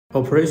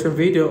Operation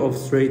video of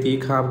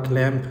 3D cup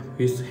clamp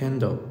with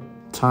handle.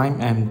 Time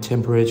and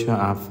temperature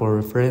are for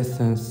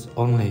references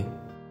only.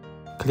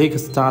 Click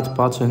Start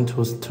button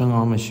to turn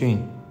on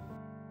machine.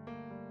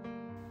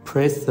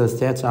 Press the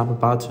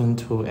Setup button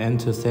to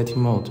enter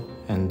setting mode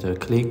and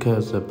click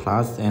the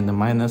plus and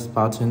minus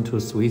button to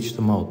switch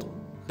the mode.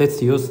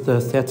 Let's use the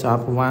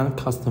Setup 1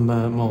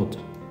 customer mode.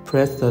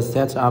 Press the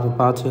Setup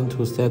button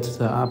to set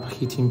the up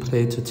heating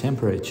plate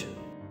temperature.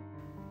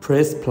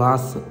 Press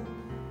plus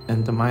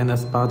and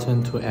minus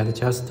button to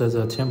adjust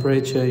the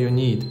temperature you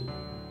need.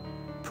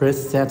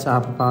 Press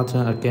Setup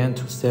button again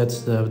to set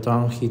the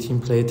down heating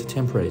plate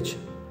temperature.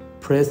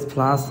 Press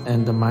plus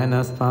and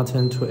minus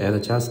button to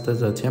adjust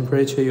the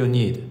temperature you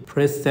need.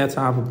 Press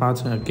Setup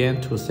button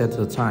again to set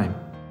the time.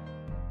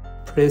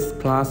 Press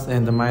plus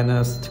and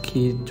minus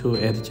key to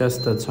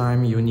adjust the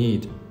time you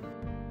need.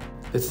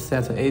 Let's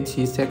set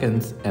 80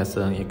 seconds as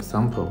an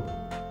example.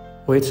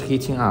 Wait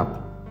heating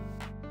up.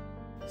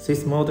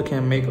 This mode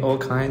can make all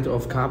kinds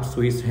of cups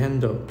with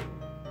handle.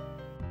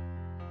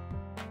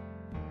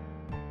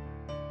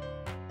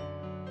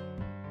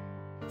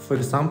 For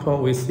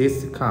example, with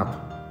this cup.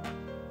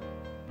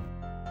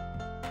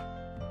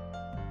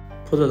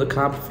 Put the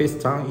cup face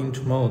down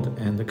into mold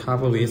and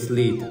cover with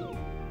lid.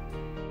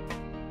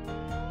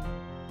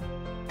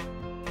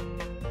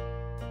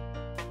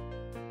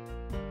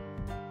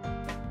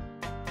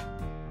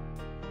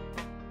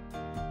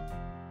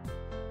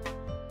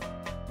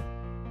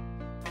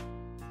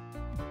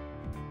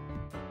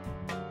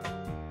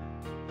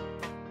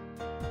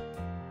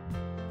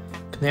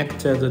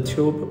 Connect the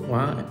tube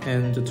one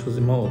end to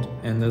the mold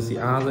and the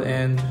other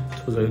end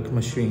to the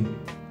machine.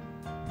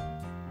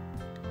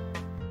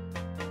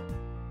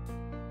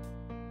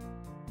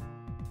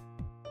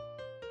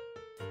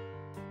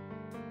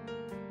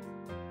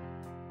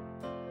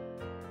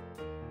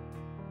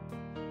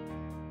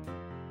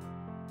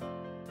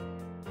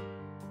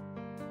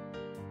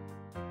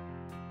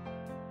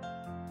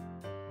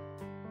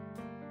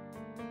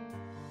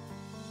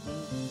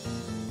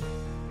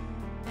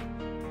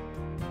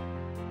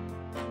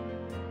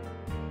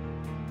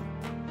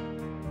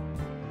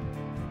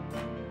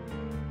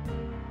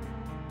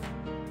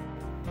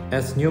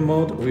 As new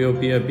mold will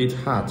be a bit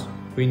hot,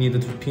 we need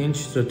to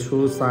pinch the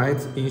two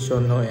sides to ensure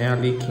no air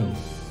leaking.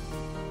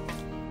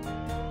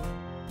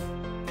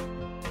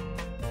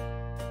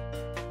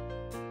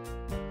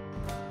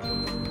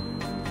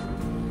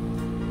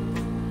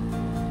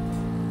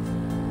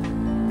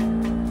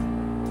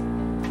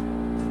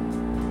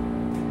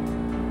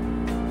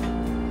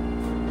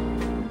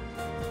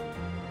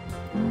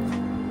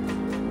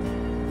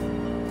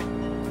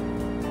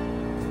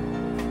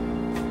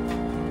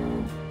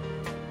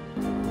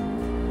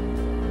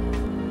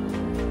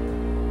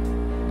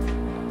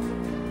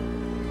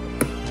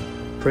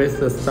 Press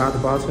the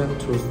Start button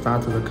to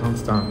start the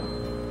countdown.